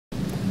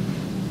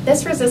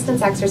This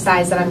resistance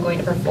exercise that I'm going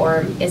to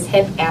perform is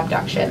hip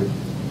abduction.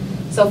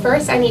 So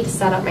first I need to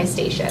set up my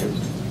station.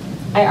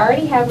 I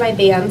already have my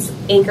bands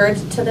anchored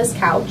to this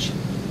couch,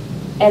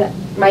 and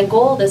my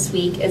goal this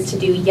week is to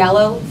do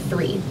yellow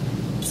 3.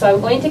 So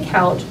I'm going to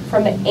count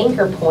from the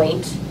anchor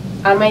point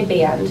on my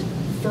band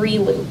 3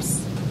 loops.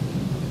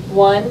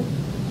 1,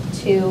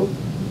 2,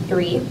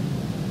 3,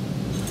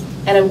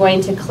 and I'm going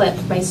to clip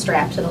my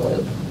strap to the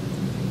loop.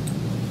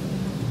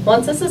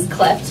 Once this is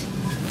clipped,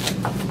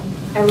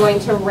 I'm going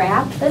to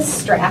wrap this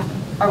strap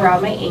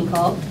around my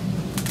ankle,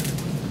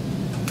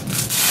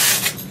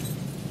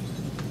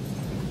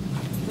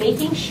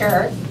 making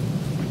sure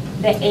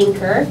the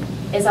anchor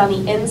is on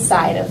the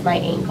inside of my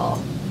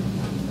ankle.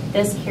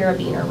 This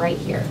carabiner right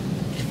here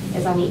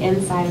is on the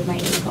inside of my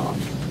ankle.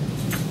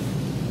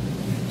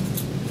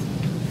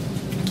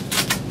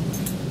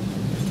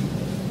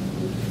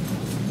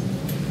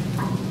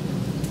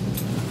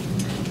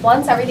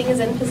 Once everything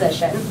is in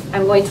position,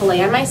 I'm going to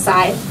lay on my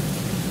side,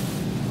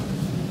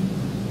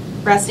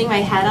 resting my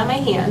head on my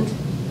hand,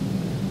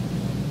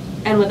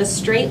 and with a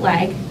straight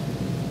leg,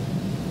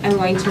 I'm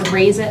going to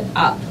raise it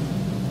up,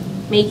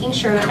 making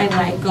sure that my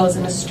leg goes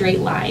in a straight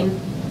line,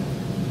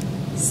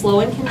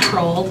 slow and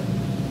controlled,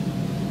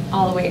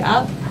 all the way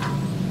up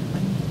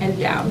and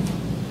down.